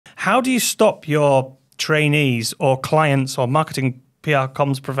How do you stop your trainees or clients or marketing PR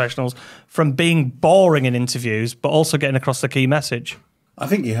comms professionals from being boring in interviews, but also getting across the key message? I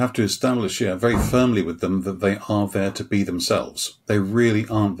think you have to establish very firmly with them that they are there to be themselves. They really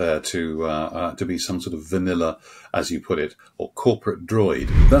aren't there to be some sort of vanilla, as you put it, or corporate droid.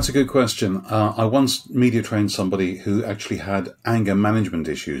 That's a good question. I once media trained somebody who actually had anger management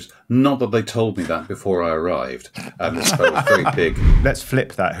issues. Not that they told me that before I arrived. This fellow was very big. Let's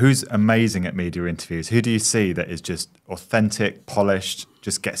flip that. Who's amazing at media interviews? Who do you see that is just authentic, polished,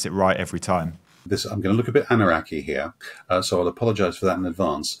 just gets it right every time? I'm going to look a bit anarchy here, so I'll apologise for that in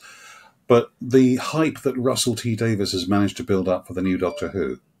advance. But the hype that Russell T Davies has managed to build up for the new Doctor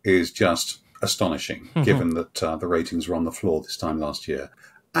Who is just astonishing, given that the ratings were on the floor this time last year.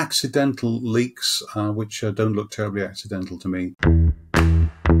 Accidental leaks, which don't look terribly accidental to me.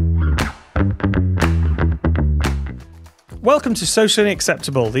 Welcome to Socially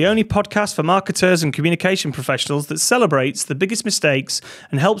Unacceptable, the only podcast for marketers and communication professionals that celebrates the biggest mistakes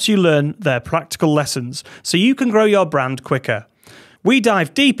and helps you learn their practical lessons so you can grow your brand quicker. We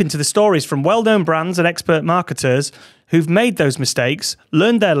dive deep into the stories from well-known brands and expert marketers who've made those mistakes,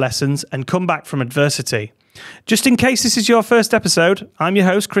 learned their lessons, and come back from adversity. Just in case this is your first episode, I'm your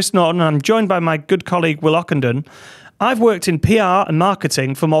host, Chris Norton, and I'm joined by my good colleague, Will Ockenden. I've worked in PR and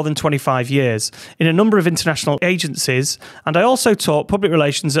marketing for more than 25 years in a number of international agencies, and I also taught public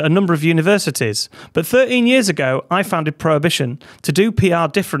relations at a number of universities. But 13 years ago, I founded Prohibition to do PR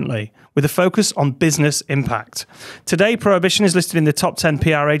differently, with a focus on business impact. Today, Prohibition is listed in the top 10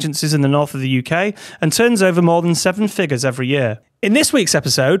 PR agencies in the north of the UK and turns over more than 7 figures every year. In this week's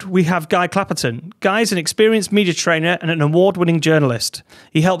episode, we have Guy Clapperton. Guy is an experienced media trainer and an award-winning journalist.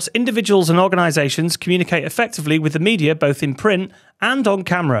 He helps individuals and organisations communicate effectively with the media, both in print and on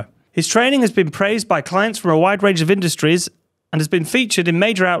camera. His training has been praised by clients from a wide range of industries and has been featured in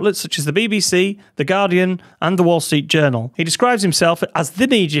major outlets such as the BBC, The Guardian, and The Wall Street Journal. He describes himself as the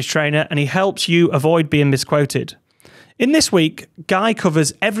media trainer, and he helps you avoid being misquoted. In this week, Guy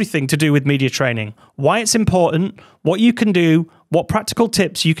covers everything to do with media training, why it's important, what you can do, what practical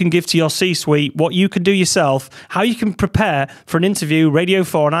tips you can give to your C-suite, what you can do yourself, how you can prepare for an interview, Radio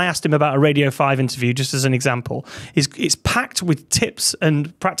 4, and I asked him about a Radio 5 interview, just as an example. It's packed with tips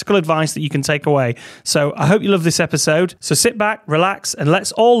and practical advice that you can take away. So I hope you love this episode. So sit back, relax, and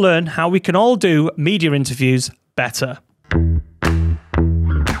let's all learn how we can all do media interviews better.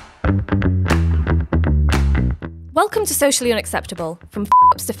 Welcome to Socially Unacceptable, from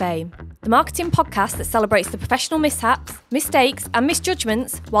F***ups to Fame, the marketing podcast that celebrates the professional mishaps, mistakes and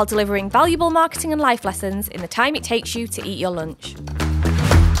misjudgments while delivering valuable marketing and life lessons in the time it takes you to eat your lunch.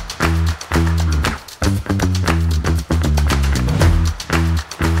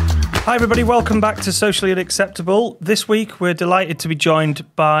 Hi everybody, welcome back to Socially Unacceptable. This week we're delighted to be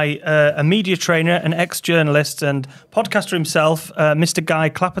joined by a media trainer, an ex-journalist and podcaster himself, Mr. Guy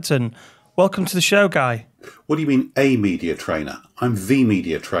Clapperton. Welcome to the show, Guy. What do you mean, a media trainer? I'm the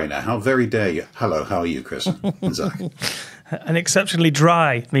media trainer. How very dare you? Hello, how are you, Chris and Zach? An exceptionally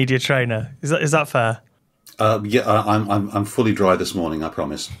dry media trainer. Is that fair? I'm fully dry this morning, I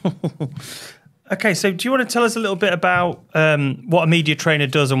promise. Okay, so do you want to tell us a little bit about what a media trainer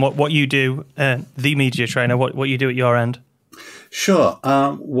does and what you do, the media trainer, what you do at your end? Sure.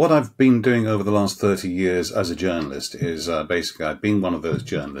 What I've been doing over the last 30 years as a journalist is basically I've been one of those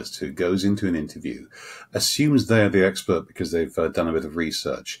journalists who goes into an interview, assumes they're the expert because they've done a bit of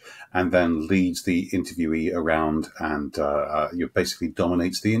research, and then leads the interviewee around and basically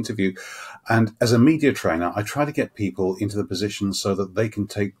dominates the interview. And as a media trainer, I try to get people into the position so that they can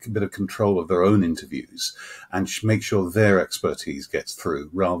take a bit of control of their own interviews and make sure their expertise gets through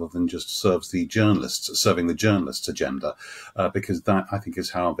rather than just serving the journalists' agenda, because that, I think,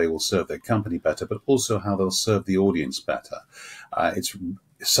 is how they will serve their company better, but also how they'll serve the audience better. It's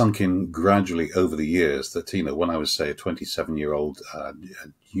sunk in gradually over the years that, when I was, say, a 27-year-old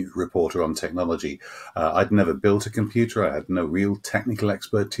reporter on technology, I'd never built a computer. I had no real technical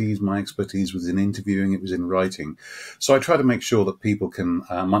expertise. My expertise was in interviewing. It was in writing. So I try to make sure that people can,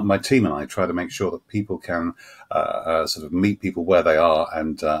 my team and I try to make sure that people can sort of meet people where they are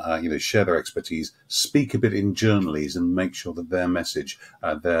and, share their expertise, speak a bit in journalese and make sure that their message,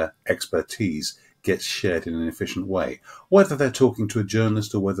 their expertise gets shared in an efficient way, whether they're talking to a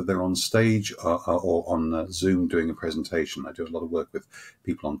journalist or whether they're on stage or on Zoom doing a presentation. I do a lot of work with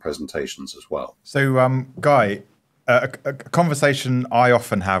people on presentations as well. So, Guy, a conversation I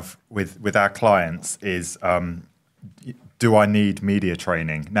often have with our clients is, do I need media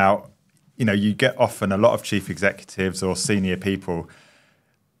training? Now, you get often a lot of chief executives or senior people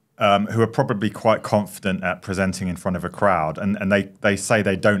who are probably quite confident at presenting in front of a crowd, and they say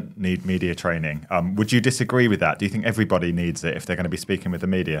they don't need media training. Would you disagree with that? Do you think everybody needs it if they're going to be speaking with the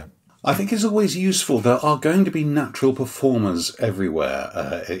media? I think it's always useful. There are going to be natural performers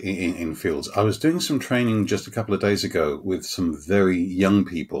everywhere in fields. I was doing some training just a couple of days ago with some very young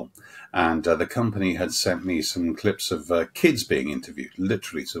people, and the company had sent me some clips of kids being interviewed,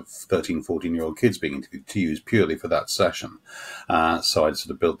 literally sort of 13, 14-year-old kids being interviewed to use purely for that session. So I'd sort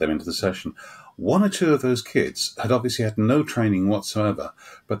of built them into the session. One or two of those kids had obviously had no training whatsoever,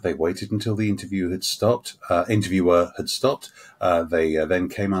 but they waited until the interviewer had stopped. They then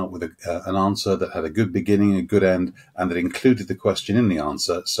came out with an answer that had a good beginning, a good end, and that included the question in the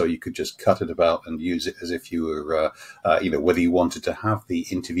answer, so you could just cut it about and use it as if you were, whether you wanted to have the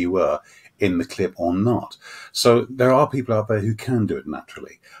interviewer in the clip or not. So there are people out there who can do it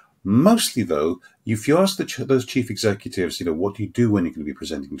naturally. Mostly, though, if you ask those chief executives, what do you do when you're going to be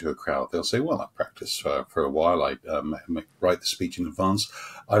presenting to a crowd? They'll say, well, I practice for a while. I write the speech in advance.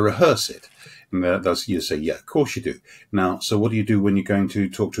 I rehearse it. And you say, yeah, of course you do. Now, so what do you do when you're going to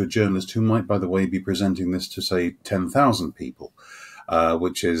talk to a journalist who might, by the way, be presenting this to, say, 10,000 people,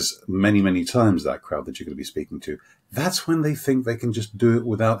 which is many, many times that crowd that you're going to be speaking to? That's when they think they can just do it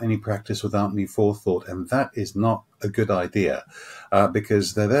without any practice, without any forethought. And that is not a good idea,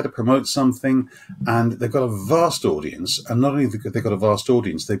 because they're there to promote something, and they've got a vast audience. And not only have they got a vast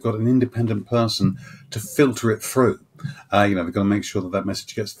audience, they've got an independent person to filter it through. They've got to make sure that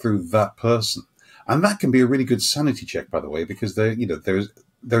message gets through that person. And that can be a really good sanity check, by the way, because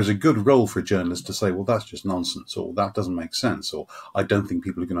there's a good role for a journalist to say, well, that's just nonsense, or that doesn't make sense, or I don't think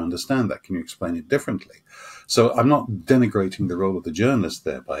people are going to understand that. Can you explain it differently? So I'm not denigrating the role of the journalist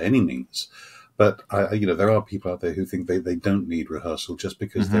there by any means. But, there are people out there who think they don't need rehearsal just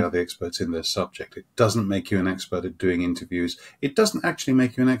because they are the experts in their subject. It doesn't make you an expert at doing interviews. It doesn't actually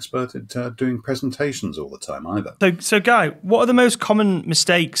make you an expert at doing presentations all the time either. So, Guy, what are the most common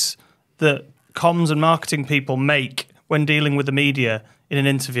mistakes that comms and marketing people make when dealing with the media in an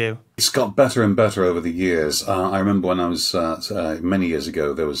interview? It's got better and better over the years. I remember when I was many years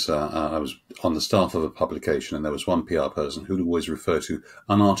ago, I was on the staff of a publication, and there was one PR person who'd always refer to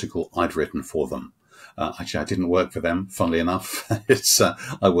an article I'd written for them. Actually, I didn't work for them, funnily enough.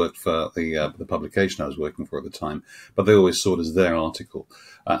 I worked for the publication I was working for at the time, but they always saw it as their article.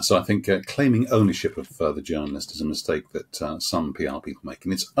 So I think claiming ownership of the journalist is a mistake that some PR people make.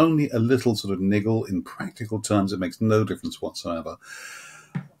 And it's only a little sort of niggle. In practical terms, it makes no difference whatsoever.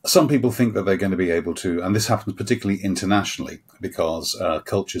 Some people think that they're going to be able to, and this happens particularly internationally because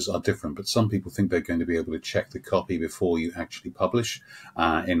cultures are different, but some people think they're going to be able to check the copy before you actually publish.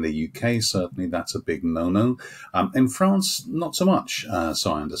 In the UK, certainly that's a big no-no. In France, not so much,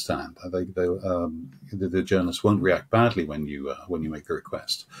 so I understand. The journalists won't react badly when you make the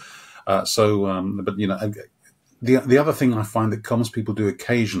request. But the other thing I find that comms people do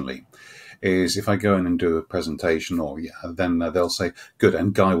occasionally is if I go in and do a presentation, then they'll say, good,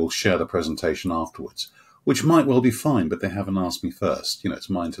 and Guy will share the presentation afterwards, which might well be fine, but they haven't asked me first. It's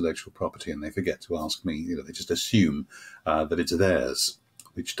my intellectual property, and they forget to ask me. They just assume that it's theirs,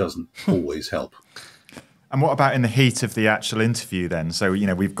 which doesn't always help. And what about in the heat of the actual interview then? So,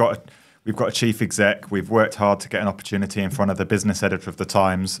 we've got a chief exec, we've worked hard to get an opportunity in front of the business editor of the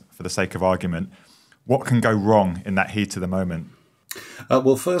Times for the sake of argument. What can go wrong in that heat of the moment?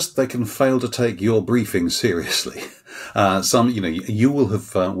 Well, first, they can fail to take your briefing seriously. You will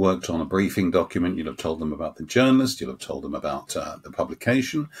have worked on a briefing document. You'll have told them about the journalist. You'll have told them about the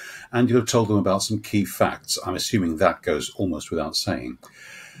publication, and you'll have told them about some key facts. I'm assuming that goes almost without saying.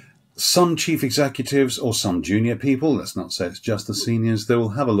 Some chief executives or some junior people, let's not say it's just the seniors, they will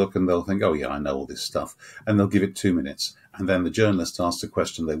have a look and they'll think, oh yeah, I know all this stuff, and they'll give it 2 minutes. And then the journalist asks a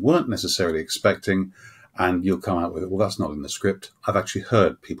question they weren't necessarily expecting, and you'll come out with it, well, that's not in the script. I've actually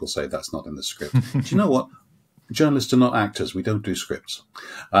heard people say that's not in the script. Do you know what? Journalists are not actors. We don't do scripts.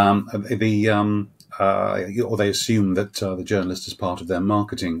 Or they assume that the journalist is part of their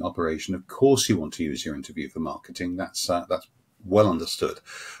marketing operation. Of course you want to use your interview for marketing. That's well understood.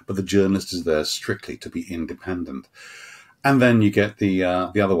 But the journalist is there strictly to be independent. And then you get the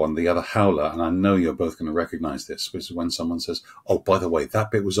other one, the other howler, and I know you're both going to recognize this, which is when someone says, oh, by the way,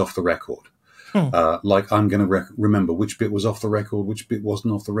 that bit was off the record. Like I'm going to remember which bit was off the record, which bit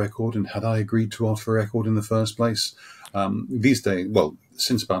wasn't off the record, and had I agreed to off the record in the first place? These days, well,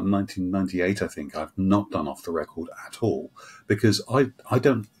 since about 1998, I think, I've not done off the record at all, because I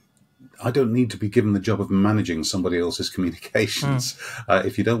don't don't need to be given the job of managing somebody else's communications.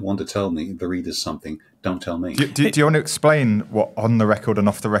 If you don't want to tell me, the readers, something, don't tell me. Do you want to explain what on the record and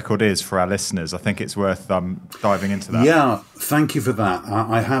off the record is for our listeners? I think it's worth diving into that. Yeah, thank you for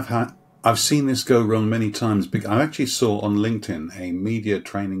that. I've seen this go wrong many times. I actually saw on LinkedIn a media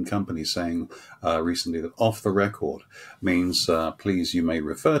training company saying recently that off the record means, please, you may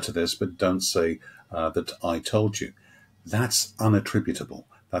refer to this, but don't say that I told you. That's unattributable.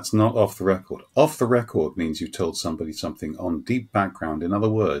 That's not off the record. Off the record means you've told somebody something on deep background. In other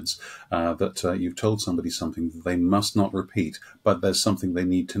words, that you've told somebody something that they must not repeat, but there's something they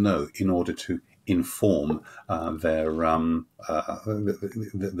need to know in order to inform the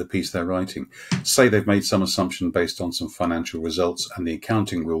piece they're writing. Say they've made some assumption based on some financial results and the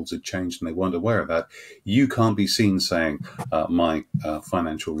accounting rules had changed and they weren't aware of that. You can't be seen saying, my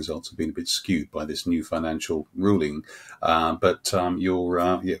financial results have been a bit skewed by this new financial ruling, but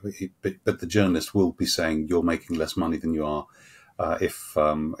the journalist will be saying you're making less money than you are if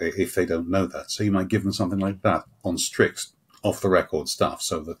they don't know that. So you might give them something like that on strict off-the-record stuff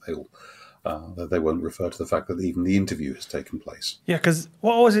so that they won't refer to the fact that even the interview has taken place. Yeah, because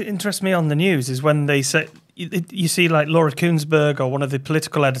what always interests me on the news is when they say, you see like Laura Kuenssberg or one of the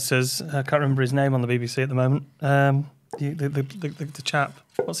political editors, I can't remember his name on the BBC at the moment, the chap,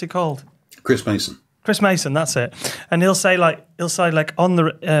 what's he called? Chris Mason. Chris Mason, that's it. And he'll say like on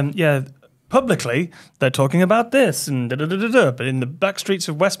the, publicly, they're talking about this and da-da-da-da-da, but in the back streets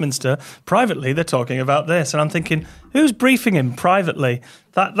of Westminster, privately, they're talking about this. And I'm thinking, who's briefing him privately?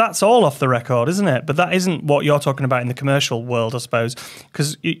 That's all off the record, isn't it? But that isn't what you're talking about in the commercial world, I suppose,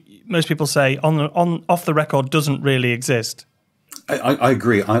 because most people say on off the record doesn't really exist. I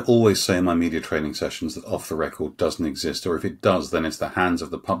agree. I always say in my media training sessions that off the record doesn't exist, or if it does, then it's in the hands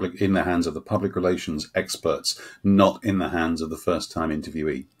of the public relations experts, not in the hands of the first-time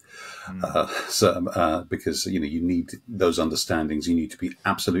interviewee. Because you need those understandings, you need to be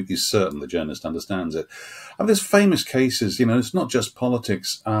absolutely certain the journalist understands it. And there's famous cases, it's not just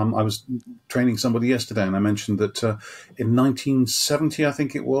politics. I was training somebody yesterday, and I mentioned that in 1970, I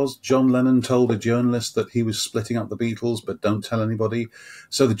think it was, John Lennon told a journalist that he was splitting up the Beatles, but don't tell anybody.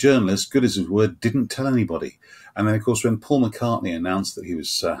 So the journalist, good as his word, didn't tell anybody. And then, of course, when Paul McCartney announced that he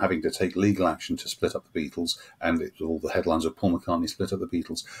was having to take legal action to split up the Beatles, and all the headlines of Paul McCartney split up the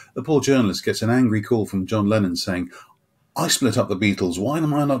Beatles, the poor journalist gets an angry call from John Lennon saying, I split up the Beatles, why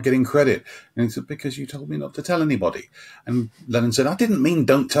am I not getting credit? And he said, because you told me not to tell anybody. And Lennon said, I didn't mean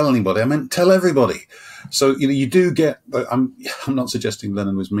don't tell anybody, I meant tell everybody. So, you do get, I'm not suggesting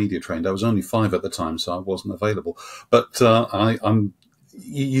Lennon was media trained, I was only 5 at the time, so I wasn't available. But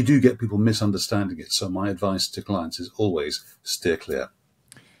you do get people misunderstanding it. So my advice to clients is always steer clear.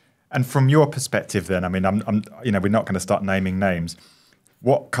 And from your perspective, then, I mean, we're not going to start naming names.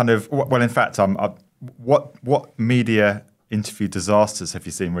 What media interview disasters have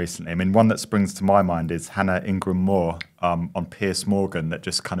you seen recently? I mean, one that springs to my mind is Hannah Ingram Moore on Piers Morgan, that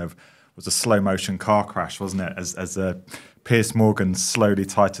just kind of was a slow motion car crash, wasn't it? As Piers Morgan slowly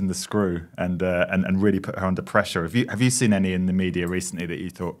tightened the screw and really put her under pressure. Have you seen any in the media recently that you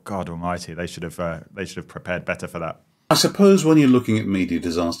thought, God Almighty, they should have prepared better for that? I suppose when you're looking at media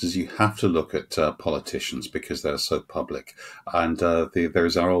disasters, you have to look at politicians because they're so public. And there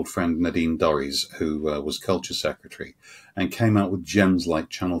is our old friend Nadine Dorries, who was Culture Secretary, and came out with gems like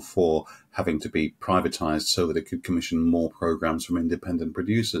Channel 4 having to be privatised so that it could commission more programmes from independent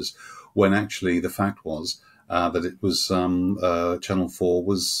producers, when actually the fact was that it was Channel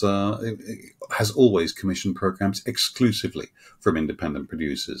 4 has always commissioned programmes exclusively from independent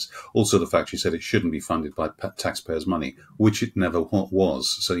producers. Also, the fact she said it shouldn't be funded by taxpayers' money, which it never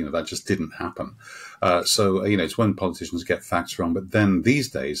was. So, that just didn't happen. It's when politicians get facts wrong. But then these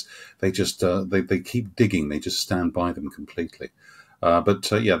days, they just they keep digging. They just stand by them completely. The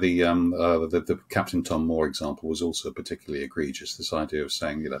Captain Tom Moore example was also particularly egregious. This idea of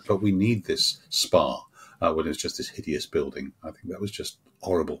saying, but we need this spa. When it's just this hideous building. I think that was just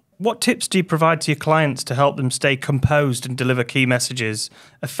horrible. What tips do you provide to your clients to help them stay composed and deliver key messages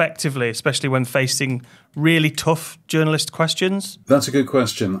effectively, especially when facing really tough journalist questions? That's a good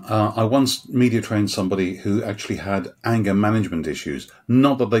question. I once media trained somebody who actually had anger management issues.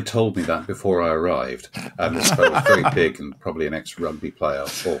 Not that they told me that before I arrived. This fellow was very big and probably an ex-rugby player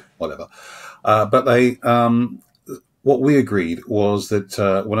or whatever. But they... What we agreed was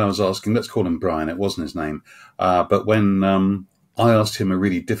that when I was asking, let's call him Brian, it wasn't his name, but when I asked him a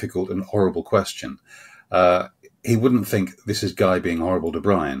really difficult and horrible question, he wouldn't think this is Guy being horrible to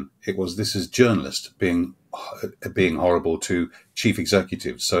Brian. It was, this is journalist being horrible to chief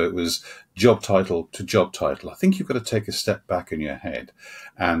executives. So it was job title to job title. I think you've got to take a step back in your head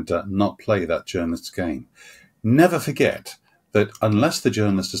and not play that journalist's game. Never forget that unless the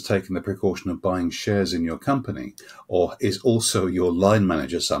journalist has taken the precaution of buying shares in your company or is also your line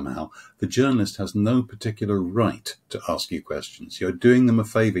manager somehow, the journalist has no particular right to ask you questions. You're doing them a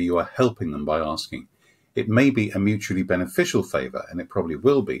favour. You are helping them by asking. It may be a mutually beneficial favour, and it probably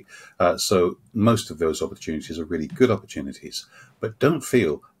will be. So most of those opportunities are really good opportunities. But don't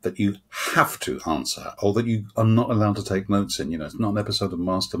feel that you have to answer or that you are not allowed to take notes in. You know, it's not an episode of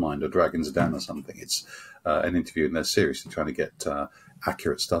Mastermind or Dragon's Den or something. It's an interview, and they're seriously trying to get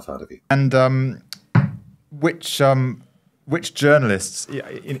accurate stuff out of you. And which journalists?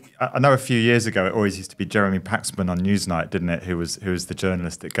 I know a few years ago it always used to be Jeremy Paxman on Newsnight, didn't it? Who was the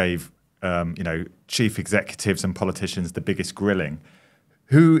journalist that gave chief executives and politicians the biggest grilling.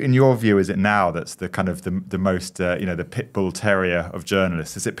 Who, in your view, is it now that's the kind of the most the pit bull terrier of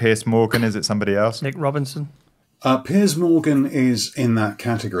journalists? Is it Piers Morgan? Is it somebody else? Nick Robinson. Piers Morgan is in that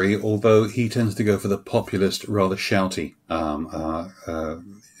category, although he tends to go for the populist, rather shouty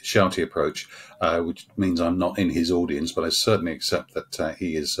approach, which means I'm not in his audience, but I certainly accept that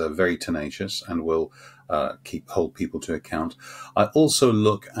he is very tenacious and will hold people to account. I also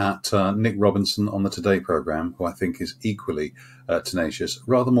look at Nick Robinson on the Today programme, who I think is equally tenacious,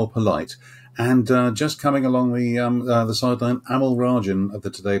 rather more polite. And just coming along the sideline, Amal Rajan of the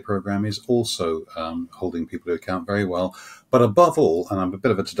Today programme is also holding people to account very well. But above all, and I'm a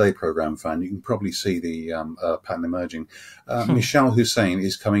bit of a Today programme fan, you can probably see the pattern emerging. Michelle Hussein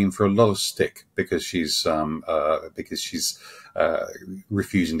is coming in for a lot of stick because she's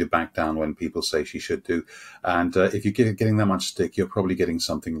refusing to back down when people say she should do. And if you're getting that much stick, you're probably getting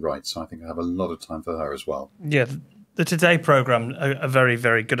something right. So I think I have a lot of time for her as well. Yeah. The Today programme are very,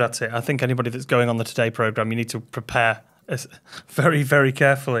 very good at it. I think anybody that's going on the Today programme, you need to prepare very, very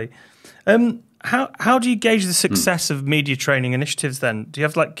carefully. How do you gauge the success of media training initiatives then? Do you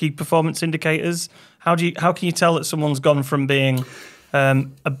have like key performance indicators? How can you tell that someone's gone from being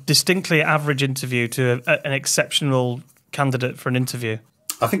a distinctly average interview to an exceptional candidate for an interview?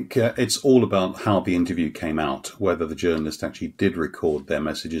 I think it's all about how the interview came out, whether the journalist actually did record their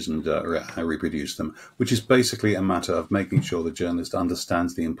messages and reproduce them, which is basically a matter of making sure the journalist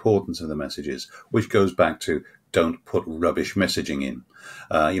understands the importance of the messages, which goes back to don't put rubbish messaging in.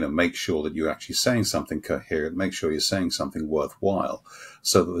 Make sure that you're actually saying something coherent, make sure you're saying something worthwhile,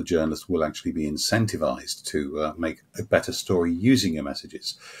 so that the journalist will actually be incentivized to make a better story using your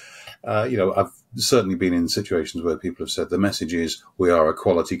messages. I've certainly been in situations where people have said the message is we are a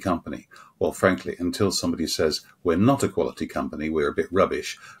quality company. Well, frankly, until somebody says we're not a quality company, we're a bit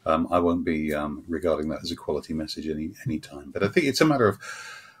rubbish, I won't be regarding that as a quality message any time. But I think it's a matter of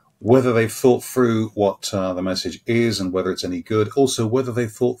whether they've thought through what the message is and whether it's any good. Also, whether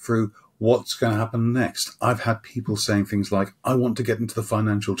they've thought through what's going to happen next. I've had people saying things like, I want to get into the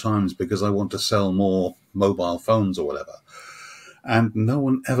Financial Times because I want to sell more mobile phones or whatever. And no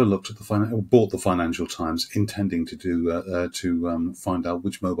one ever looked at bought the Financial Times intending to find out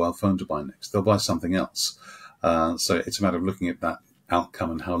which mobile phone to buy next. They'll buy something else. So it's a matter of looking at that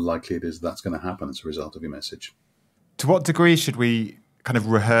outcome and how likely it is that's going to happen as a result of your message. To what degree should we kind of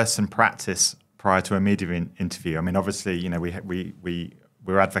rehearse and practice prior to a media interview? I mean, obviously,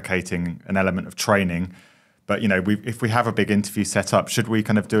 we're advocating an element of training. But, if we have a big interview set up, should we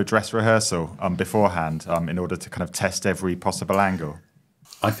kind of do a dress rehearsal beforehand in order to kind of test every possible angle?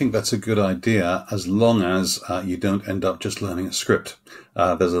 I think that's a good idea, as long as you don't end up just learning a script.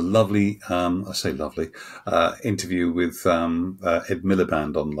 There's a lovely, interview with Ed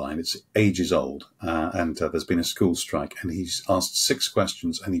Miliband online. It's ages old, and there's been a school strike, and he's asked 6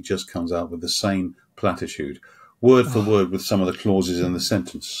 questions, and he just comes out with the same platitude, word for word, with some of the clauses in the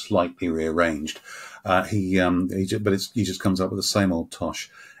sentence slightly rearranged. He just comes up with the same old tosh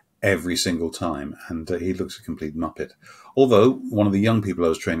every single time, and he looks a complete muppet. Although one of the young people I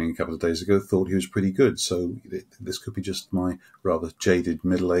was training a couple of days ago thought he was pretty good, so this could be just my rather jaded,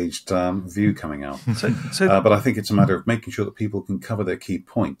 middle-aged view coming out. But I think it's a matter of making sure that people can cover their key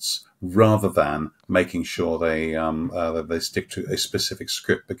points rather than making sure they stick to a specific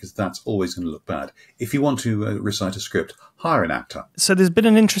script, because that's always going to look bad. If you want to recite a script, hire an actor. So there's been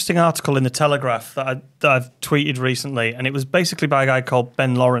an interesting article in The Telegraph that I've tweeted recently, and it was basically by a guy called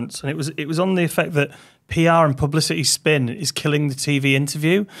Ben Lawrence, and it was on the effect that PR and publicity spin is killing the TV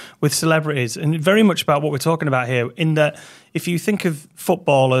interview with celebrities, and very much about what we're talking about here, in that if you think of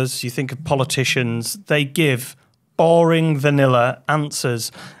footballers, you think of politicians, they give boring, vanilla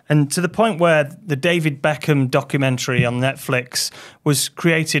answers. And to the point where the David Beckham documentary on Netflix was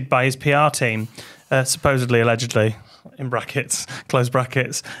created by his PR team, supposedly, allegedly, in brackets, close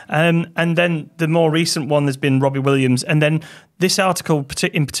brackets. And then the more recent one, there's been Robbie Williams. And then this article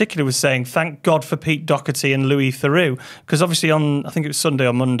in particular was saying, thank God for Pete Doherty and Louis Theroux. Because obviously on, I think it was Sunday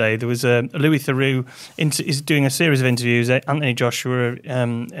or Monday, there was Louis Theroux is doing a series of interviews, Anthony Joshua,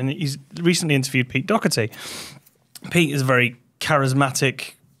 and he's recently interviewed Pete Doherty. Pete is a very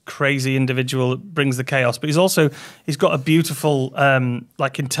charismatic, crazy individual that brings the chaos, but he's got a beautiful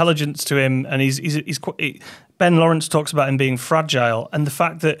intelligence to him, and he's quite, Ben Lawrence talks about him being fragile, and the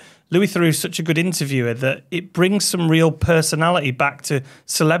fact that Louis Theroux is such a good interviewer that it brings some real personality back to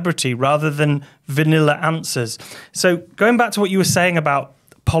celebrity rather than vanilla answers. So going back to what you were saying about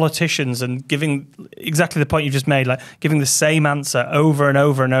politicians and giving exactly the point you just made, like giving the same answer over and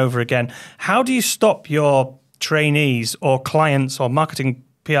over and over again, how do you stop your trainees or clients or marketing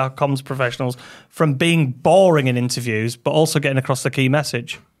PR comms professionals from being boring in interviews, but also getting across the key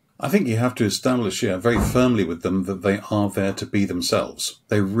message? I think you have to establish very firmly with them that they are there to be themselves.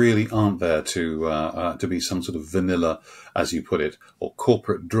 They really aren't there to be some sort of vanilla, as you put it, or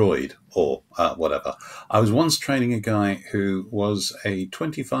corporate droid or whatever. I was once training a guy who was a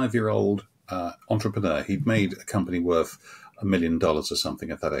 25-year-old entrepreneur. He'd made a company worth $1 million or something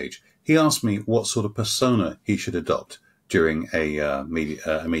at that age. He asked me what sort of persona he should adopt during a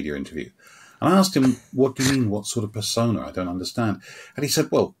media interview. And I asked him, what do you mean, what sort of persona? I don't understand. And he said,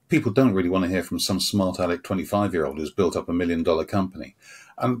 well, people don't really want to hear from some smart aleck 25-year-old who's built up $1 million company.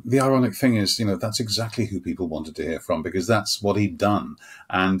 And the ironic thing is, that's exactly who people wanted to hear from, because that's what he'd done.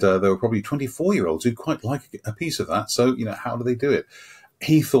 And there were probably 24-year-olds who'd quite like a piece of that. So, how do they do it?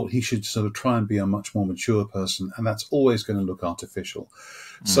 He thought he should sort of try and be a much more mature person, and that's always going to look artificial.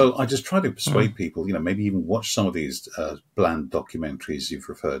 So I just try to persuade people, maybe even watch some of these bland documentaries you've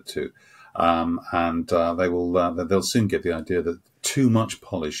referred to. And they'll soon get the idea that too much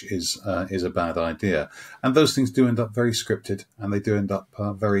polish is a bad idea, and those things do end up very scripted, and they do end up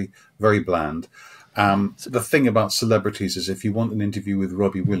very, very bland. The thing about celebrities is, if you want an interview with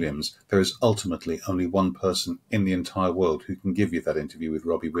Robbie Williams, there is ultimately only one person in the entire world who can give you that interview with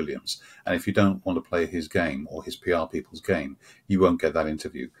Robbie Williams. And if you don't want to play his game or his PR people's game, you won't get that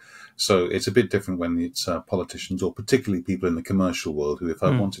interview. So it's a bit different when it's politicians, or particularly people in the commercial world, who, if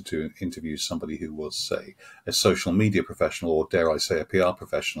I wanted to interview somebody who was, say, a social media professional, or dare I say a PR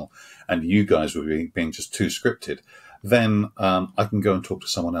professional, and you guys were being just too scripted, then I can go and talk to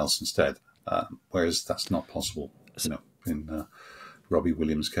someone else instead. Whereas that's not possible, in Robbie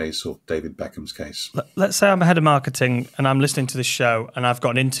Williams' case or David Beckham's case. Let's say I'm a head of marketing and I'm listening to this show and I've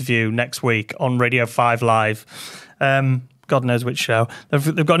got an interview next week on Radio 5 Live. God knows which show.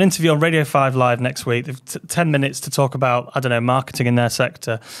 They've got an interview on Radio 5 Live next week. They've 10 minutes to talk about, marketing in their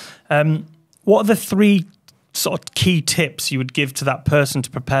sector. What are the 3 sort of key tips you would give to that person to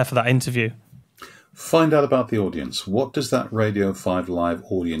prepare for that interview? Find out about the audience. What does that Radio 5 Live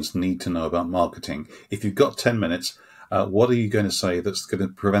audience need to know about marketing? If you've got 10 minutes, what are you going to say that's going to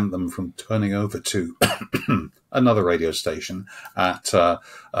prevent them from turning over to another radio station at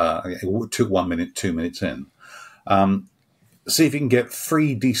 1 minute, 2 minutes in? See if you can get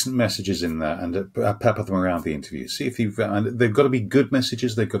 3 decent messages in there and pepper them around the interview. See if and they've got to be good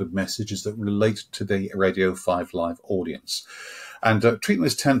messages. They've got to be messages that relate to the Radio 5 Live audience. And treat them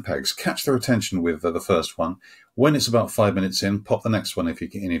as 10 pegs. Catch their attention with the first one. When it's about 5 minutes in, pop the next one if you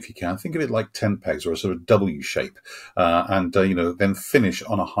can. Think of it like 10 pegs, or a sort of W shape, and then finish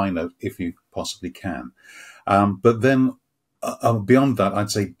on a high note if you possibly can. But then beyond that,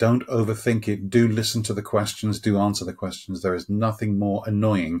 I'd say don't overthink it. Do listen to the questions. Do answer the questions. There is nothing more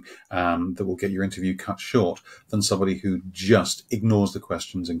annoying that will get your interview cut short than somebody who just ignores the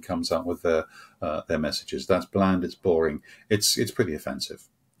questions and comes out with their messages. That's bland. It's boring. It's pretty offensive.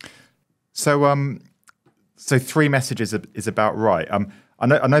 So 3 messages is about right. I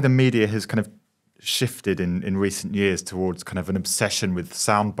know the media has kind of shifted in recent years towards kind of an obsession with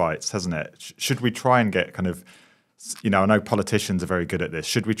sound bites, hasn't it? Should we try and get kind of, I know politicians are very good at this.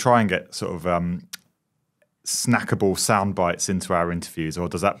 Should we try and get sort of snackable sound bites into our interviews, or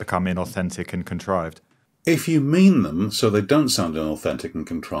does that become inauthentic and contrived? If you mean them so they don't sound inauthentic and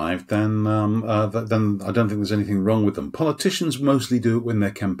contrived, then I don't think there's anything wrong with them. Politicians mostly do it when they're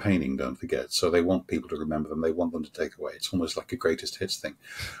campaigning, don't forget. So they want people to remember them. They want them to take away. It's almost like a greatest hits thing.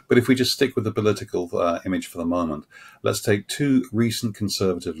 But if we just stick with the political image for the moment, let's take 2 recent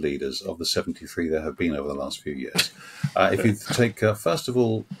Conservative leaders of the 73 there have been over the last few years. If you take, first of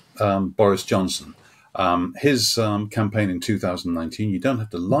all, Boris Johnson, his campaign in 2019, you don't have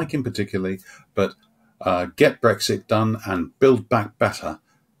to like him particularly, but get Brexit done and build back better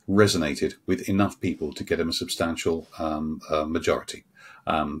resonated with enough people to get him a substantial majority.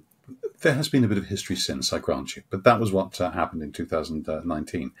 There has been a bit of history since, I grant you, but that was what happened in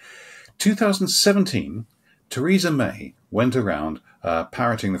 2019. 2017, Theresa May went around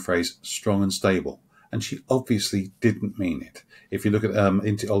parroting the phrase strong and stable, and she obviously didn't mean it. If you look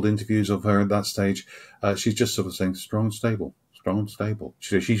at old interviews of her at that stage, she's just sort of saying strong and stable. Strong and stable.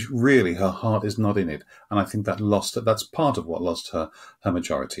 She's really, her heart is not in it. And I think that's part of what lost her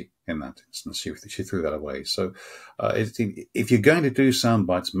majority in that instance. She threw that away. So if you're going to do sound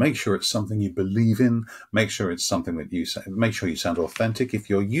bites, make sure it's something you believe in. Make sure it's something that make sure you sound authentic. If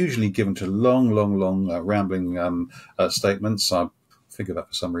you're usually given to long, rambling statements, I figure that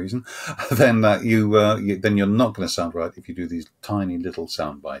for some reason, then you're not going to sound right if you do these tiny little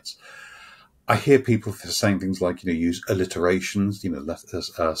sound bites. I hear people saying things like, use alliterations,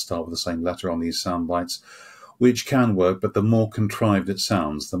 start with the same letter on these sound bites, which can work, but the more contrived it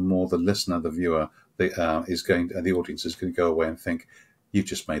sounds, the more the listener, the viewer, the audience is going to go away and think, you've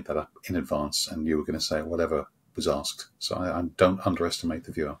just made that up in advance and you were going to say whatever was asked. So I don't underestimate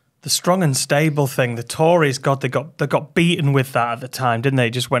the viewer. The strong and stable thing, the Tories, God, they got beaten with that at the time, didn't they?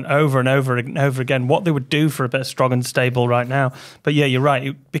 Just went over and over and over again what they would do for a bit of strong and stable right now. But yeah, you're right.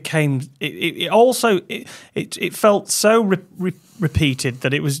 It became. It felt so repeated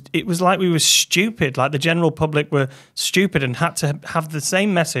that it was like we were stupid, like the general public were stupid and had to have the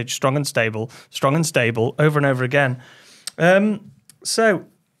same message, strong and stable, over and over again. So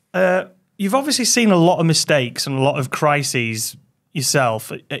you've obviously seen a lot of mistakes and a lot of crises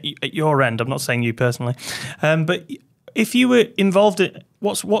yourself at your end. I'm not saying you personally, but if you were involved in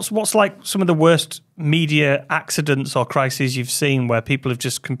what's like some of the worst media accidents or crises you've seen where people have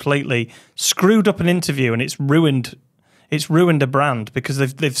just completely screwed up an interview and it's ruined a brand because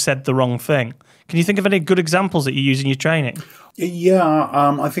they've said the wrong thing. Can you think of any good examples that you use in your training? Yeah,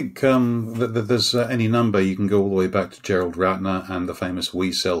 I think that there's any number. You can go all the way back to Gerald Ratner and the famous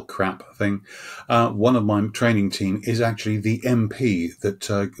 "we sell crap" thing. One of my training team is actually the MP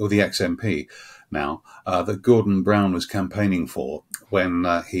or the ex-MP now, that Gordon Brown was campaigning for when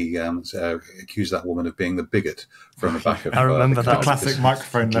he accused that woman of being the bigot from the back of. I remember that. The classic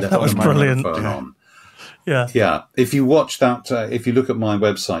microphone left. That was brilliant. Yeah. If you watch that, if you look at my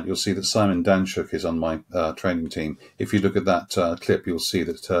website, you'll see that Simon Danchuk is on my training team. If you look at that clip, you'll see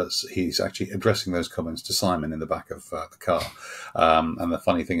that he's actually addressing those comments to Simon in the back of the car. And the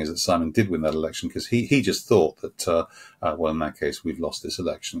funny thing is that Simon did win that election because he just thought that, well, in that case, we've lost this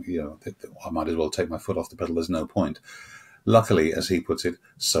election. I might as well take my foot off the pedal. There's no point. Luckily, as he puts it,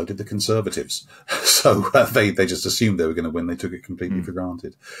 so did the Conservatives. So they just assumed they were going to win. They took it completely for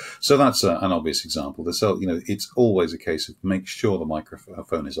granted. So that's an obvious example. It's always a case of make sure the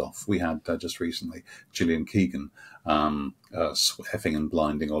microphone is off. We had just recently Gillian Keegan effing and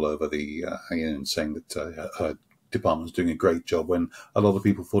blinding all over and saying that her department was doing a great job when a lot of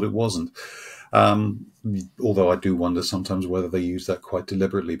people thought it wasn't. Although I do wonder sometimes whether they use that quite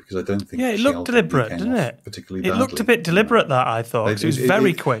deliberately, because I don't think it looked deliberate, didn't it? Particularly badly. It looked a bit deliberate, that I thought. It was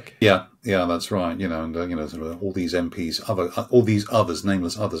very quick. Yeah, that's right. Sort of all these MPs, all these others,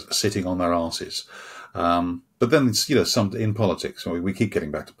 nameless others, sitting on their arses. But then some in politics. We keep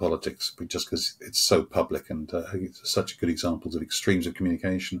getting back to politics, just because it's so public and it's such good examples of extremes of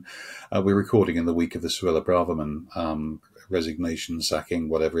communication. We're recording in the week of the Suella Braverman resignation, sacking,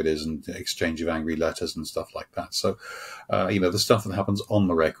 whatever it is, and exchange of angry letters and stuff like that. So, the stuff that happens on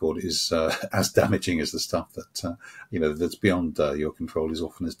the record is as damaging as the stuff that, that's beyond your control is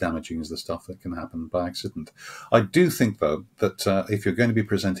often as damaging as the stuff that can happen by accident. I do think, though, that if you're going to be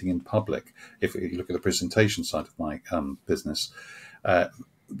presenting in public, if you look at the presentation side of my business,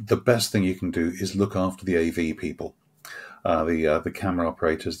 the best thing you can do is look after the AV people. The camera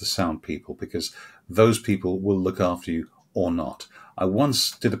operators, the sound people, because those people will look after you or not. I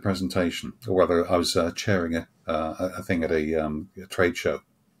once did a presentation, or rather I was chairing a thing at a trade show,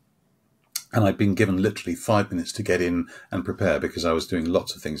 and I'd been given literally 5 minutes to get in and prepare because I was doing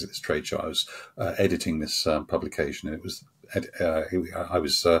lots of things at this trade show. I was editing this publication, and it was I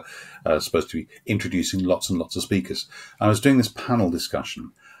was supposed to be introducing lots and lots of speakers. I was doing this panel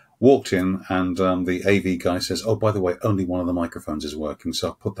discussion. Walked in, and the AV guy says, "Oh, by the way, only one of the microphones is working, so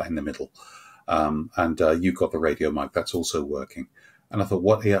I'll put that in the middle. And you've got the radio mic, that's also working." And I thought,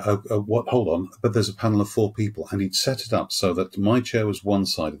 what? Yeah, what? Hold on. But there's a panel of 4 people, and he'd set it up so that my chair was one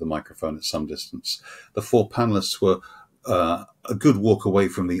side of the microphone at some distance. The 4 panelists were a good walk away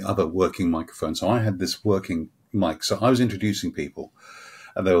from the other working microphone. So I had this working mic. So I was introducing people,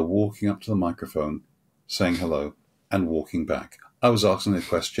 and they were walking up to the microphone, saying hello, and walking back. I was asking a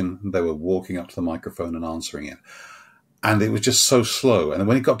question, they were walking up to the microphone and answering it. And it was just so slow. And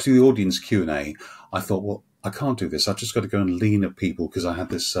when it got to the audience Q&A, I thought, well, I can't do this. I've just got to go and lean at people because I had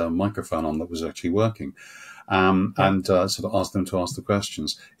this microphone on that was actually working. And sort of ask them to ask the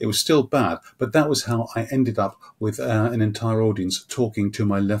questions. It was still bad, but that was how I ended up with an entire audience talking to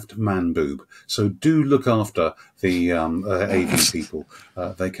my left man boob. So do look after the AV people.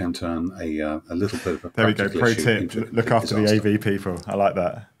 They can turn a little bit of a there we go. Pro tip: look after the AV people. I like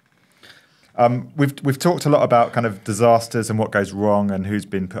that. We've talked a lot about kind of disasters and what goes wrong and who's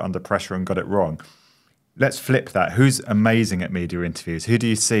been put under pressure and got it wrong. Let's flip that. Who's amazing at media interviews? Who do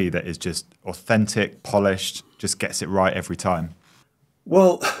you see that is just authentic, polished, just gets it right every time?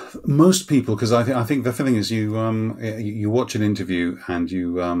 Well, most people, because I think the thing is you watch an interview and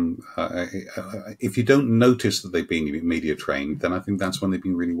if you don't notice that they've been media trained, then I think that's when they've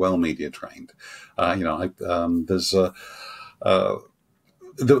been really well media trained. There's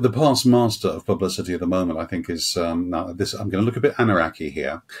the past master of publicity at the moment, I think, is now this. I'm going to look a bit anarchy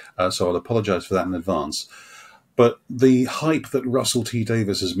here, so I'll apologise for that in advance. But the hype that Russell T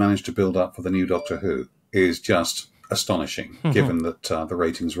Davies has managed to build up for the new Doctor Who is just astonishing, given that the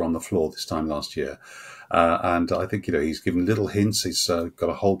ratings were on the floor this time last year. And I think he's given little hints. He's got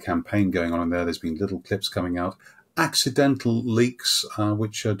a whole campaign going on in there. There's been little clips coming out, accidental leaks,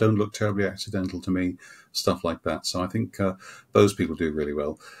 which don't look terribly accidental to me. Stuff like that. So I think those people do really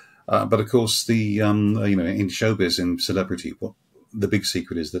well. But of course, the in showbiz, in celebrity, the big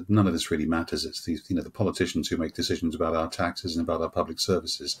secret is that none of this really matters. It's these the politicians who make decisions about our taxes and about our public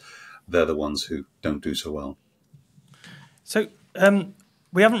services. They're the ones who don't do so well. So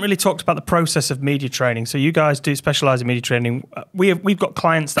we haven't really talked about the process of media training. So you guys do specialise in media training. We've got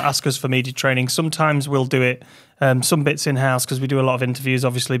clients that ask us for media training. Sometimes we'll do it, some bits in-house because we do a lot of interviews,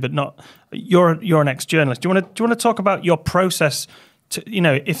 obviously, but not. You're an ex-journalist. Do you want to talk about your process?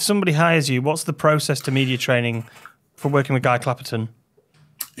 If somebody hires you, what's the process to media training for working with Guy Clapperton?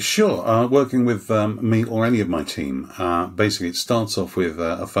 Sure. Working with me or any of my team, basically it starts off with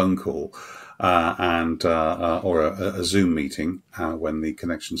a phone call. Or a Zoom meeting when the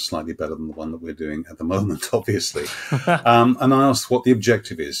connection's slightly better than the one that we're doing at the moment, obviously. And I asked what the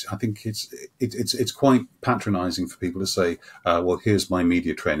objective is. I think it's quite patronising for people to say, "Well, here's my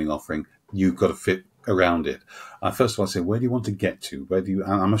media training offering. You've got to fit around it." First of all, I say, where do you want to get to? And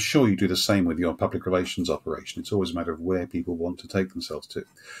I'm sure you do the same with your public relations operation. It's always a matter of where people want to take themselves to.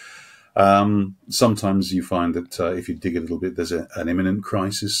 Sometimes you find that if you dig a little bit, there's an imminent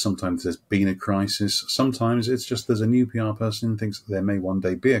crisis. Sometimes there's been a crisis. Sometimes it's just there's a new PR person who thinks that there may one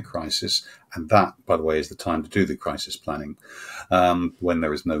day be a crisis. And that, by the way, is the time to do the crisis planning when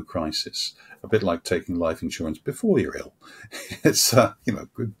there is no crisis. A bit like taking life insurance before you're ill. It's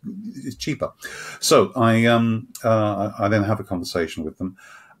it's cheaper. So I then have a conversation with them.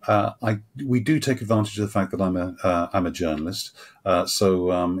 We do take advantage of the fact that I'm a journalist. You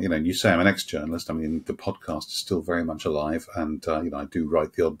say I'm an ex-journalist. I mean, the podcast is still very much alive, and I do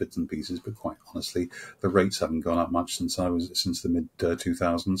write the odd bits and pieces. But quite honestly, the rates haven't gone up much since the mid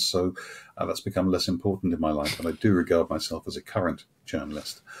 2000s. So that's become less important in my life. But I do regard myself as a current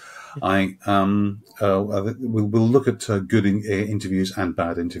journalist. We'll look at good interviews and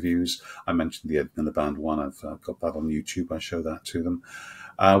bad interviews. I mentioned the Ed and the Band one. I've got that on YouTube. I show that to them.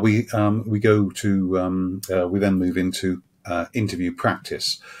 We then move into interview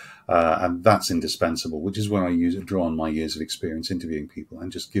practice, and that's indispensable, which is where I draw on my years of experience interviewing people and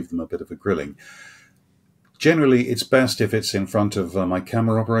just give them a bit of a grilling. Generally, it's best if it's in front of my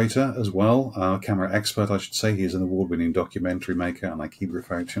camera operator as well, camera expert, I should say. He's an award-winning documentary maker, and I keep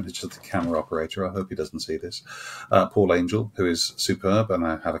referring to him as just the camera operator. I hope he doesn't see this. Paul Angel, who is superb, and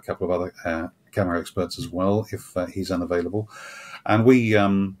I have a couple of other camera experts as well, if he's unavailable. And we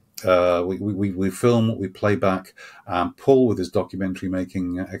film, we play back. Paul with his documentary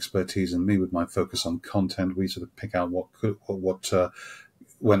making expertise, and me with my focus on content. We sort of pick out what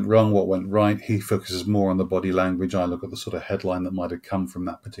went wrong, what went right. He focuses more on the body language. I look at the sort of headline that might have come from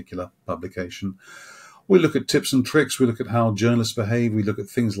that particular publication. We look at tips and tricks. We look at how journalists behave. We look at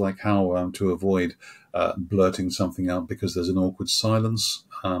things like how to avoid blurting something out because there's an awkward silence.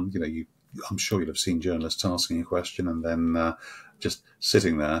 I'm sure you'll have seen journalists asking a question and then just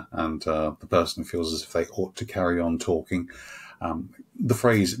sitting there, and the person feels as if they ought to carry on talking. The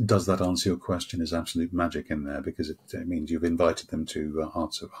phrase, "Does that answer your question?" is absolute magic in there, because it means you've invited them to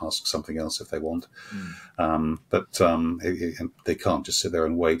ask something else if they want. But they can't just sit there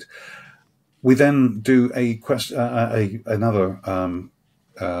and wait. We then do another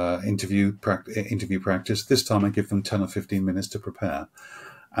interview practice. This time I give them 10 or 15 minutes to prepare.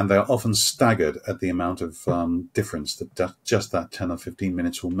 And they are often staggered at the amount of difference that just that 10 or 15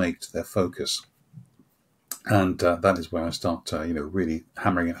 minutes will make to their focus. And that is where I start, really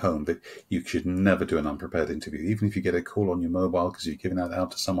hammering it home that you should never do an unprepared interview. Even if you get a call on your mobile because you're giving that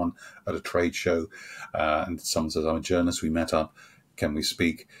out to someone at a trade show, and someone says, "I'm a journalist, we met up, can we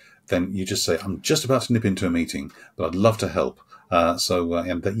speak?" Then you just say, "I'm just about to nip into a meeting, but I'd love to help."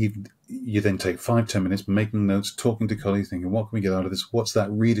 And that you then take 5-10 minutes making notes, talking to colleagues, thinking, what can we get out of this? What's that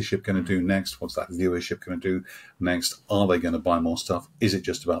readership going to do next? What's that viewership going to do next? Are they going to buy more stuff? Is it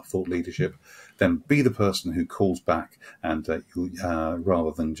just about thought leadership? Then be the person who calls back and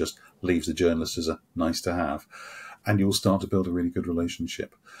rather than just leaves the journalist as a nice to have. And you'll start to build a really good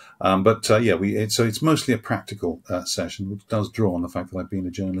relationship. So it's mostly a practical session, which does draw on the fact that I've been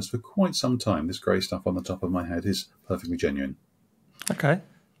a journalist for quite some time. This grey stuff on the top of my head is perfectly genuine. Okay.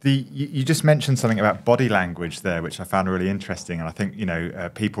 You just mentioned something about body language there, which I found really interesting. And I think,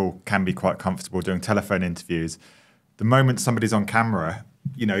 people can be quite comfortable doing telephone interviews. The moment somebody's on camera,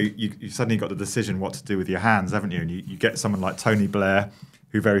 you suddenly got the decision what to do with your hands, haven't you? And you get someone like Tony Blair,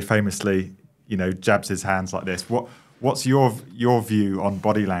 who very famously, jabs his hands like this. What's your view on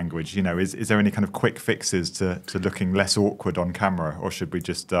body language? Is there any kind of quick fixes to looking less awkward on camera, or should we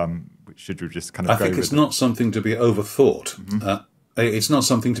just kind of? I think it's not something to be overthought. Mm-hmm. It's not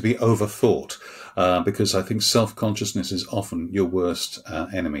something to be overthought because I think self-consciousness is often your worst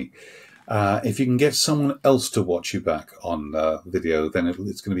enemy. If you can get someone else to watch you back on video, then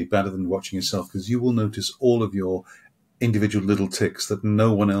it's going to be better than watching yourself, because you will notice all of your individual little tics that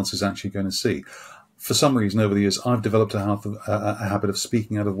no one else is actually going to see. For some reason, over the years, I've developed a habit of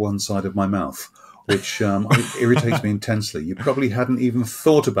speaking out of one side of my mouth, which irritates me intensely. You probably hadn't even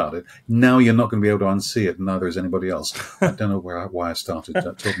thought about it. Now you're not going to be able to unsee it, and neither is anybody else. I don't know why I started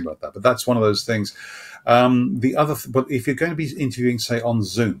talking about that, but that's one of those things. But if you're going to be interviewing, say, on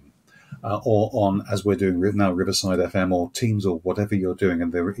Zoom, or on, as we're doing now, Riverside FM or Teams or whatever you're doing,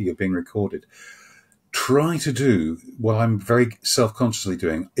 and you're being recorded, try to do what I'm very self-consciously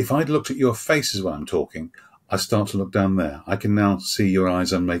doing. If I'd looked at your faces when I'm talking, I start to look down there. I can now see your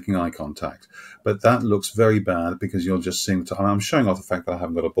eyes and making eye contact. But that looks very bad because you're just seeing... I'm showing off the fact that I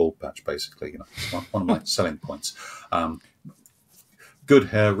haven't got a bald patch, basically. It's one of my selling points. Good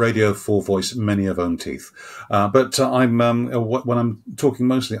hair, radio, full voice, many of own teeth. But when I'm talking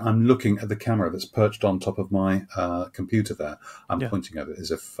mostly, I'm looking at the camera that's perched on top of my computer there. I'm pointing at it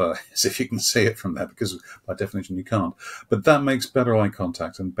as if you can see it from there, because by definition you can't. But that makes better eye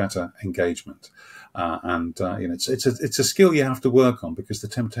contact and better engagement. It's a skill you have to work on, because the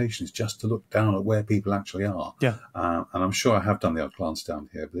temptation is just to look down at where people actually are. Yeah. And I'm sure I have done the odd glance down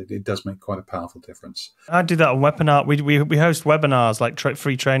here, but it does make quite a powerful difference. I do that on webinar. We host webinars, like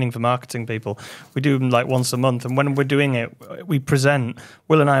free training for marketing people. We do them like once a month, and when we're doing it, we present.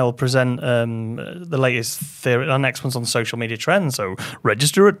 Will and I will present the latest theory. Our next one's on social media trends, so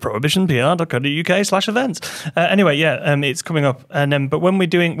register at prohibitionpr.co.uk/events. It's coming up. And but when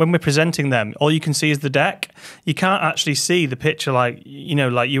we're presenting them, all you can see is the deck. You can't actually see the picture like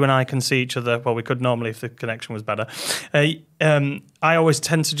you and I can see each other. Well, we could normally if the connection was better. I always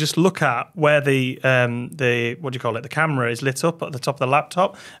tend to just look at where the the camera is lit up at the top of the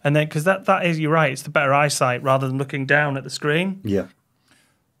laptop, and then because that is, you're right, it's the better eyesight rather than looking down at the screen. Yeah.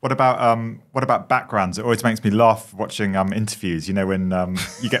 What about backgrounds? It always makes me laugh watching interviews. When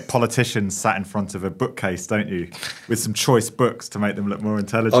you get politicians sat in front of a bookcase, don't you, with some choice books to make them look more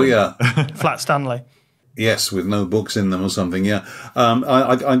intelligent. Oh yeah, Flat Stanley. Yes, with no books in them or something. Yeah.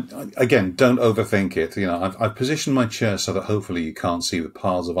 I again, don't overthink it. I've positioned my chair so that hopefully you can't see the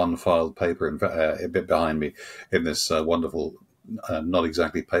piles of unfiled paper a bit behind me in this wonderful, not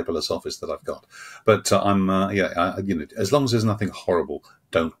exactly paperless office that I've got. But as long as there's nothing horrible,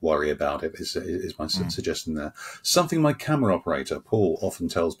 don't worry about it. Is my suggestion there. Something my camera operator Paul often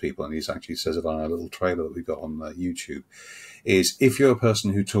tells people, and he actually says it on our little trailer that we've got on YouTube, is if you're a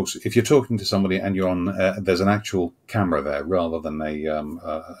person who talks, if you're talking to somebody and you're on, there's an actual camera there rather than a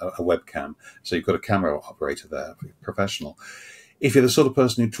webcam, so you've got a camera operator there, professional. If you're the sort of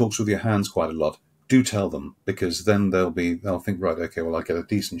person who talks with your hands quite a lot, do tell them, because then they'll think, right, okay, well, I get a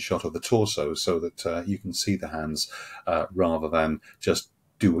decent shot of the torso so that you can see the hands rather than just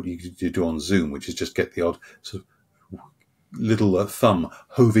do what you do on Zoom, which is just get the odd sort of little thumb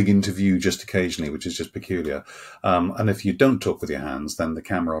hoving into view just occasionally, which is just peculiar. And if you don't talk with your hands, then the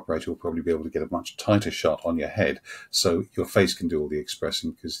camera operator will probably be able to get a much tighter shot on your head, so your face can do all the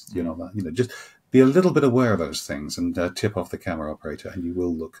expressing, because just be a little bit aware of those things and tip off the camera operator, and you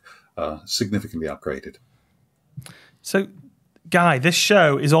will look significantly upgraded. So, Guy, this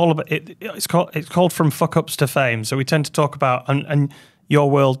show is all about it. It's called From Fuck Ups to Fame. So we tend to talk about and your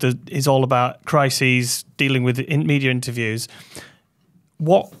world is all about crises, dealing with media interviews.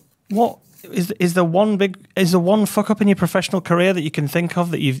 What is the one fuck up in your professional career that you can think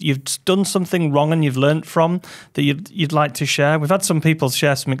of, that you've done something wrong and you've learnt from, that you'd like to share? We've had some people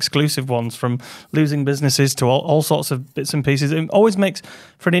share some exclusive ones, from losing businesses to all sorts of bits and pieces. It always makes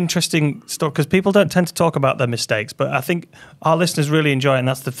for an interesting story, because people don't tend to talk about their mistakes, but I think our listeners really enjoy it, and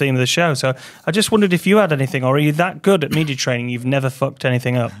that's the theme of the show. So I just wondered if you had anything, or are you that good at media training you've never fucked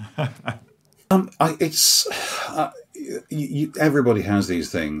anything up? Everybody has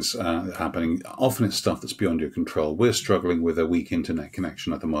these things happening. Often it's stuff that's beyond your control. We're struggling with a weak internet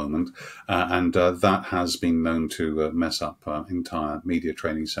connection at the moment, and that has been known to mess up entire media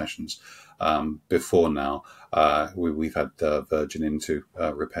training sessions before now. We've had Virgin in to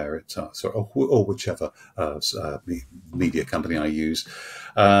repair it, or whichever media company I use.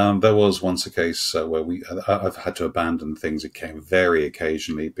 There was once a case where I've had to abandon things. It came very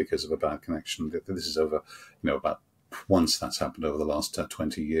occasionally because of a bad connection. This is over, about once that's happened over the last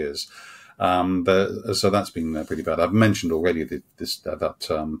 20 years. So that's been pretty bad. I've mentioned already that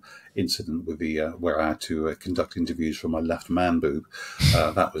incident with where I had to conduct interviews from my left man boob.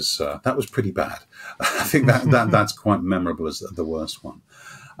 That was pretty bad. I think that's quite memorable as the worst one.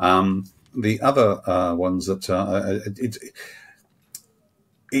 The other ones that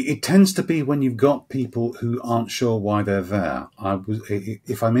it tends to be when you've got people who aren't sure why they're there.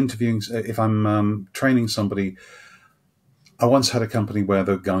 If I'm training somebody. I once had a company where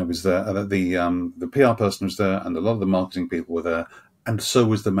the guy was there, the PR person was there, and a lot of the marketing people were there, and so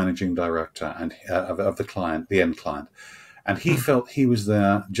was the managing director and of the client, the end client. And he felt he was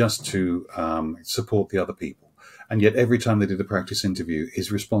there just to support the other people. And yet every time they did a practice interview,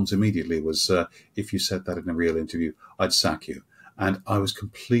 his response immediately was, if you said that in a real interview, I'd sack you. And I was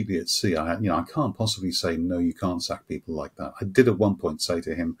completely at sea. I can't possibly say, no, you can't sack people like that. I did at one point say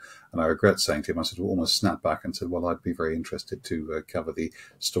to him, and I regret saying to him, I sort of almost snapped back and said, well, I'd be very interested to cover the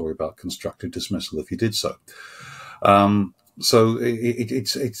story about constructive dismissal if you did so. So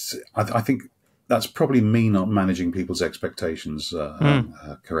I think that's probably me not managing people's expectations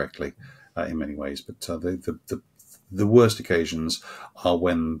correctly in many ways. But the worst occasions are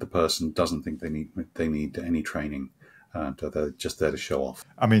when the person doesn't think they need any training. And they're just there to show off.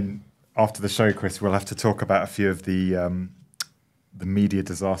 I mean, after the show, Chris, we'll have to talk about a few of the media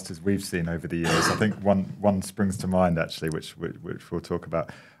disasters we've seen over the years. I think one springs to mind, actually, which we'll talk about.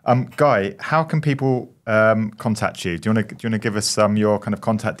 Guy, how can people contact you? Do you want to give us your kind of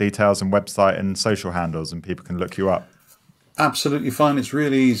contact details and website and social handles, and people can look you up? Absolutely fine. It's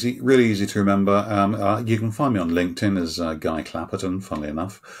really easy to remember. You can find me on LinkedIn as Guy Clapperton, funnily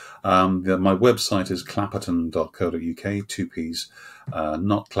enough. My website is clapperton.co.uk, 2 P's,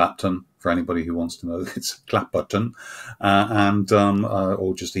 not Clapton, for anybody who wants to know. It's Clapperton.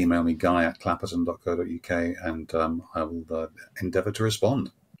 Or just email me, guy@clapperton.co.uk, and I will endeavour to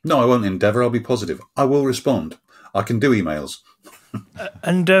respond. No, I won't endeavour. I'll be positive. I will respond. I can do emails.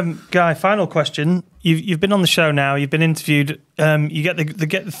 And Guy, final question. You've been on the show now. You've been interviewed. You get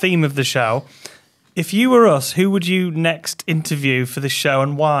the theme of the show. If you were us, who would you next interview for the show,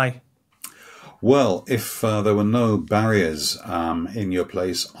 and why? Well, if there were no barriers in your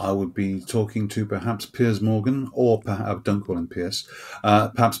place, I would be talking to perhaps Piers Morgan, or perhaps, don't call him Piers,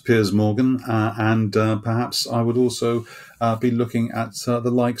 perhaps Piers Morgan, and perhaps I would also be looking at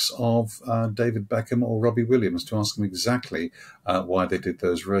the likes of David Beckham or Robbie Williams to ask them exactly why they did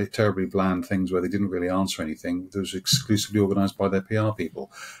those terribly bland things where they didn't really answer anything. That was exclusively organised by their PR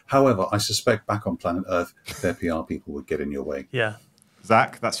people. However, I suspect back on planet Earth, their PR people would get in your way. Yeah.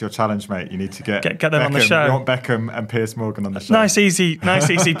 Zach, that's your challenge, mate. You need to get them Beckham, on the show. You want Beckham and Piers Morgan on the show. Nice, easy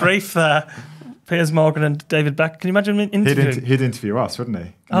brief there. Piers Morgan and David Beckham. Can you imagine him interviewing? He'd interview us, wouldn't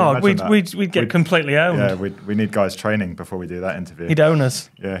he? We'd get completely owned. Yeah, we need Guy's training before we do that interview. He'd own us.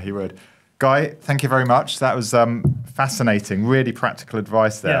 Yeah, he would. Guy, thank you very much. That was fascinating, really practical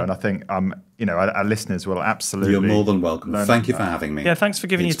advice there. Yeah. And I think our listeners will absolutely... You're more than welcome. Thank you for having me. Yeah, thanks for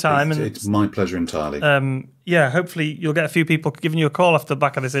giving your time. It's my pleasure entirely. Hopefully you'll get a few people giving you a call off the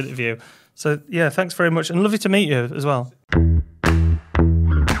back of this interview. So, yeah, thanks very much. And lovely to meet you as well.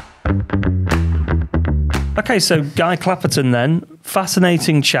 Okay, so Guy Clapperton then,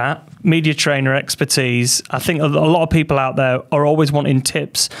 fascinating chat, media trainer expertise. I think a lot of people out there are always wanting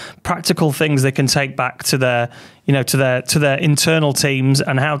tips, practical things they can take back to their, to their internal teams,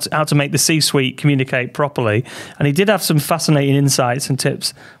 and how to make the C-suite communicate properly. And he did have some fascinating insights and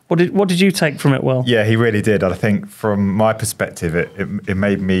tips. What did you take from it, Will? Yeah, he really did. I think from my perspective, it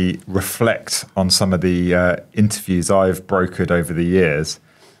made me reflect on some of the interviews I've brokered over the years.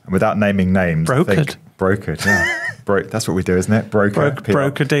 And without naming names, Brokered. Brokered, yeah. That's what we do, isn't it?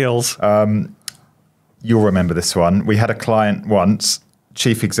 Broker deals. You'll remember this one. We had a client once,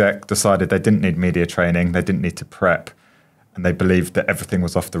 chief exec decided they didn't need media training, they didn't need to prep, and they believed that everything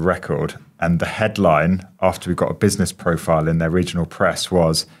was off the record. And the headline, after we got a business profile in their regional press,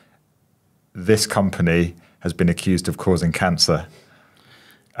 was, "This company has been accused of causing cancer."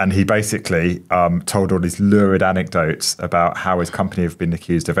 And he basically told all these lurid anecdotes about how his company have been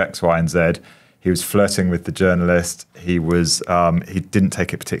accused of X, Y, and Z. He was flirting with the journalist. He didn't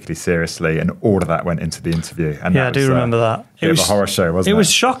take it particularly seriously, and all of that went into the interview. And I do remember that. It was a horror show, wasn't it? It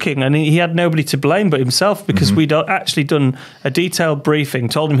was shocking, and he had nobody to blame but himself, because we'd actually done a detailed briefing,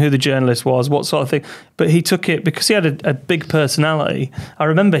 told him who the journalist was, what sort of thing. But he took it, because he had a big personality. I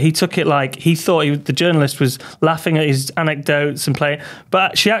remember he took it like he thought the journalist was laughing at his anecdotes and playing.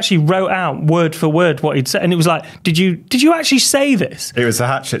 But she actually wrote out word for word what he'd said, and it was like, "Did you actually say this?" It was a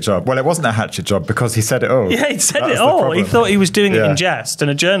hatchet job. Well, it wasn't a hatchet job because he said it all. Yeah, he said it all. He thought he was doing it in jest, and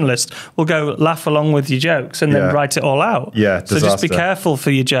a journalist will go laugh along with your jokes and then write it all out. Yeah, so just be careful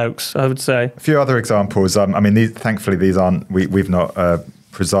for your jokes, I would say. A few other examples. I mean, thankfully these aren't. We've not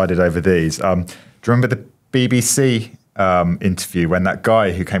presided over these. Do you remember the BBC interview when that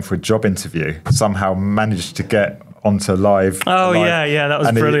guy who came for a job interview somehow managed to get onto live? Oh, yeah, that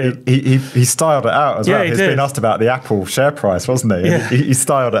was brilliant. He styled it out as well. He's been asked about the Apple share price, wasn't he? Yeah. He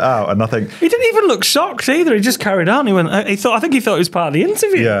styled it out, and I think he didn't even look shocked either. He just carried on. He went. I think he thought it was part of the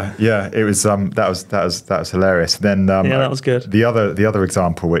interview. Yeah. It was that was hilarious. Then that was good. The other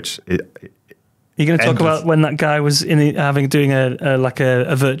example, which. You're going to talk about when that guy was doing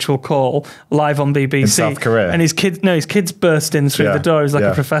a virtual call live on BBC in South Korea, and his kids burst in through the door. He was like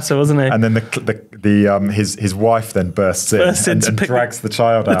a professor, wasn't he? And then his wife then bursts in and drags the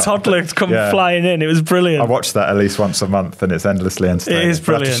child out. The toddler come flying in. It was brilliant. I watch that at least once a month, and it's endlessly entertaining. It is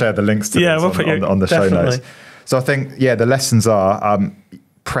brilliant. We'll have to share the links to we'll this put on the show notes. So I think the lessons are.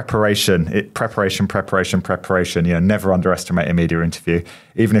 Preparation. Never underestimate a media interview.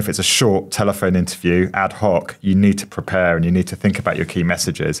 Even if it's a short telephone interview, ad hoc, you need to prepare and you need to think about your key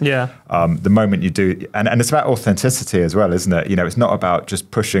messages. Yeah. The moment you do, and it's about authenticity as well, isn't it? It's not about just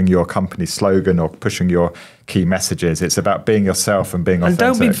pushing your company slogan or pushing your key messages. It's about being yourself and being authentic.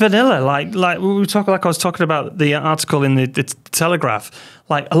 And don't be vanilla. Like I was talking about the article in the Telegraph.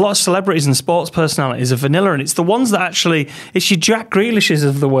 Like a lot of celebrities and sports personalities are vanilla, and it's the ones that it's your Jack Grealishes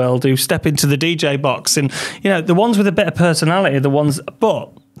of the world who step into the DJ box, and the ones with a bit of personality are the ones. But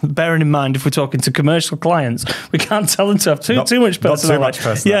bearing in mind, if we're talking to commercial clients, we can't tell them to have too much personality. Not too much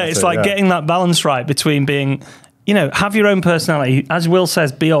personality. Yeah, it's like getting that balance right between being, have your own personality, as Will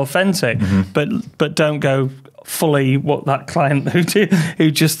says, be authentic, but don't go fully what that client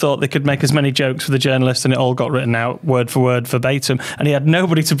who just thought they could make as many jokes for the journalist and it all got written out word for word verbatim, and he had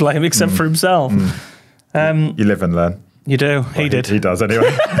nobody to blame except for himself. You live and learn. You do. He did. He does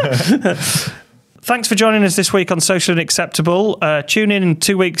anyway. Thanks for joining us this week on Socially Unacceptable. Tune in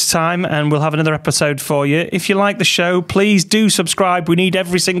 2 weeks' time and we'll have another episode for you. If you like the show, please do subscribe. We need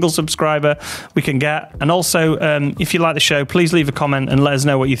every single subscriber we can get. And also, if you like the show, please leave a comment and let us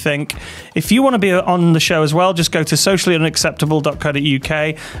know what you think. If you want to be on the show as well, just go to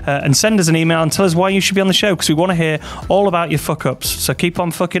sociallyunacceptable.co.uk and send us an email and tell us why you should be on the show, because we want to hear all about your fuck-ups. So keep on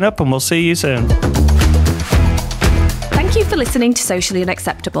fucking up and we'll see you soon. Thank you for listening to Socially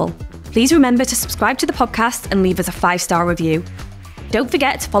Unacceptable. Please remember to subscribe to the podcast and leave us a 5-star review. Don't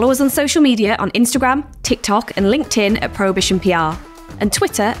forget to follow us on social media on Instagram, TikTok and LinkedIn at Prohibition PR and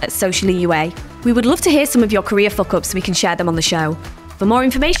Twitter at Socially UA. We would love to hear some of your career fuck-ups so we can share them on the show. For more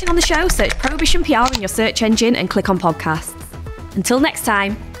information on the show, search Prohibition PR in your search engine and click on podcasts. Until next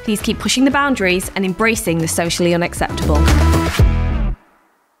time, please keep pushing the boundaries and embracing the socially unacceptable.